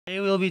Today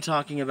we'll be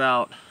talking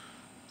about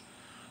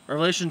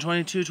Revelation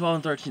 22:12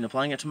 and 13,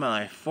 applying it to my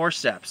life. 4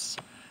 steps.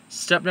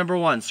 Step number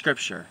 1,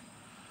 Scripture.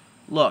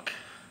 Look,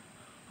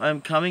 I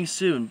am coming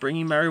soon,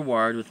 bringing my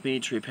reward with me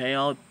to repay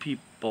all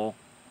people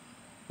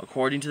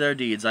according to their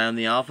deeds. I am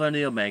the Alpha and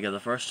the Omega, the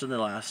first and the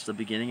last, the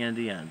beginning and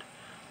the end.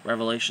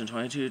 Revelation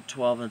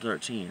 22:12 and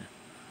 13.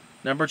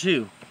 Number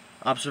 2,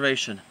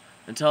 observation.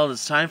 Until it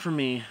is time for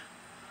me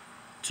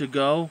to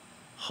go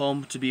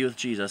home to be with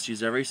Jesus,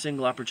 use every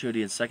single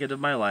opportunity and second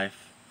of my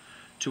life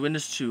to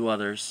witness to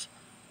others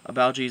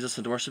about Jesus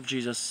and to worship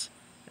Jesus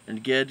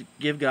and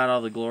give God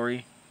all the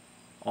glory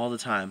all the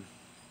time.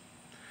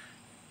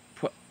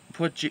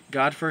 Put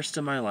God first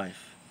in my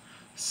life.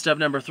 Step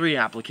number 3,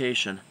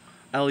 application.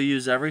 I will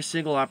use every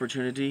single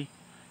opportunity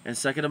and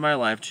second of my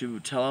life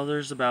to tell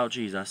others about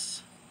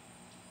Jesus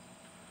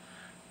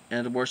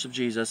and to worship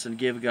Jesus and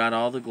give God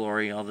all the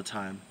glory all the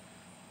time.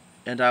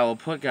 And I will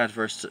put God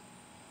first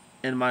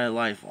in my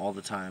life all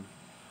the time.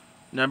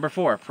 Number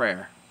 4,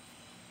 prayer.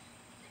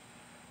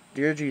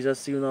 Dear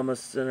Jesus, even though I'm a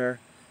sinner,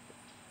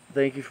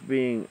 thank you for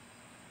being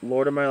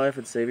Lord of my life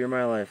and Savior of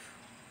my life.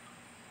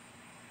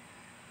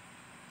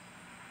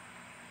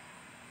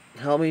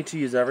 Help me to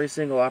use every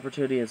single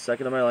opportunity and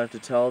second of my life to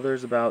tell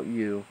others about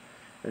you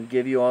and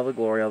give you all the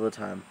glory all the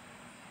time.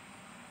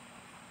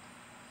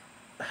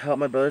 Help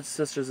my brothers and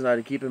sisters and I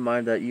to keep in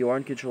mind that you are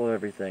in control of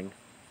everything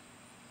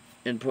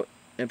and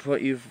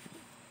put you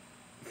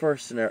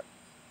first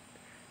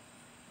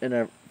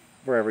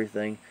for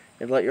everything.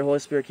 And let your Holy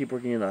Spirit keep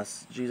working in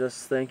us.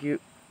 Jesus, thank you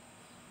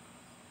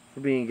for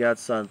being God's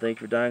Son. Thank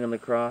you for dying on the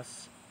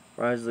cross,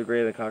 rise of the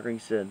grave, and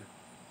conquering sin.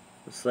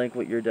 Let's thank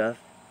what your death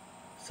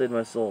saved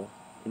my soul.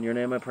 In your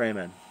name I pray,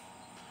 amen.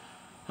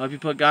 I hope you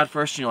put God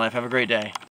first in your life. Have a great day.